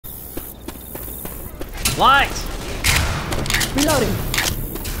Lights! Reloading.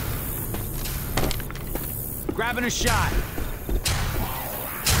 Grabbing a shot.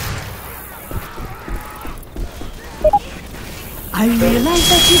 I realize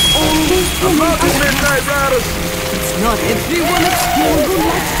that you've always been About the Midnight Riders! It's not everyone at school who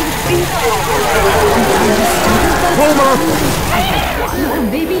likes to think. Homer! I had one or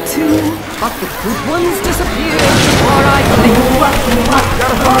maybe two, but the good ones disappeared before I blinked.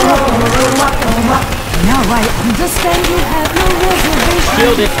 Now I understand you have no reservation.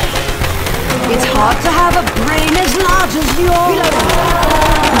 Killed it. It's hard to have a brain as large as yours.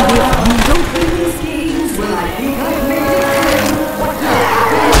 And if you don't win these games, well, I think I've made it clear.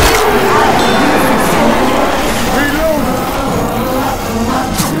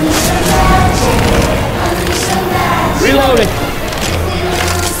 Reloading.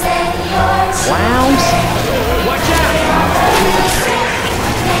 Clowns. Watch out.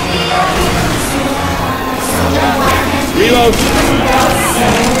 Reload.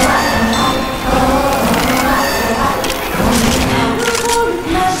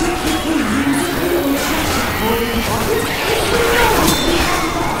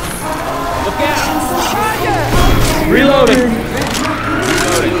 Look out. Reloading.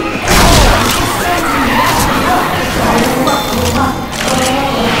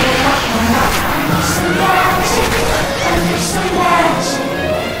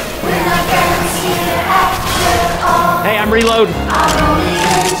 Hey, I'm reloading.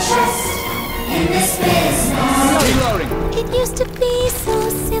 Reloading. It used to be so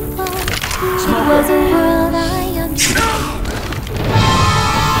simple. It was a world I understood.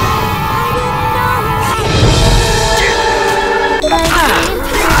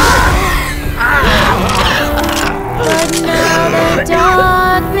 But now the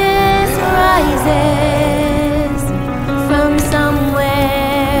darkness rises from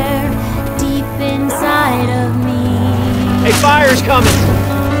somewhere deep inside of me. Hey, fire's coming.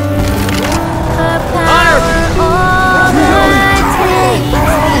 Her power overtakes me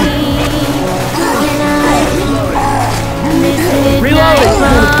when I miss midnight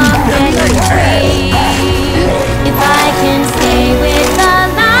from getting free. If I can stay with the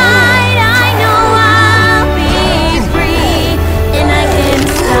light, I know I'll be free, and I can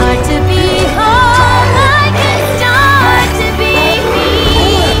start to be whole. I can start to be me,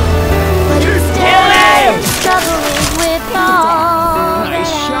 but instead I'm struggling with all Nice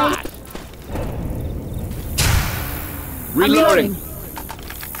that shot. Reloading.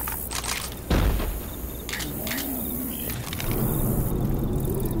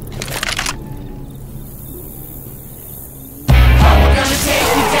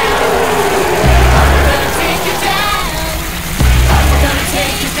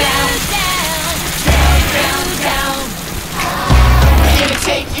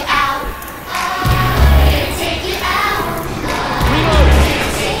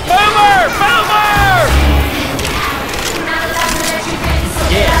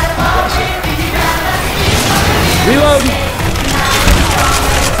 Reload!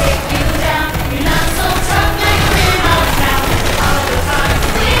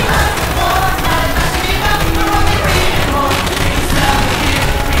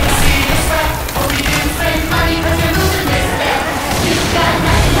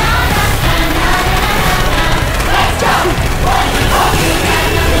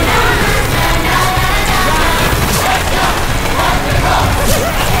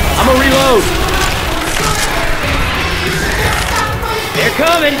 I'm gonna reload! They're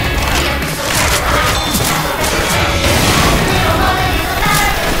coming!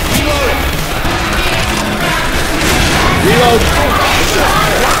 Reload! Reload!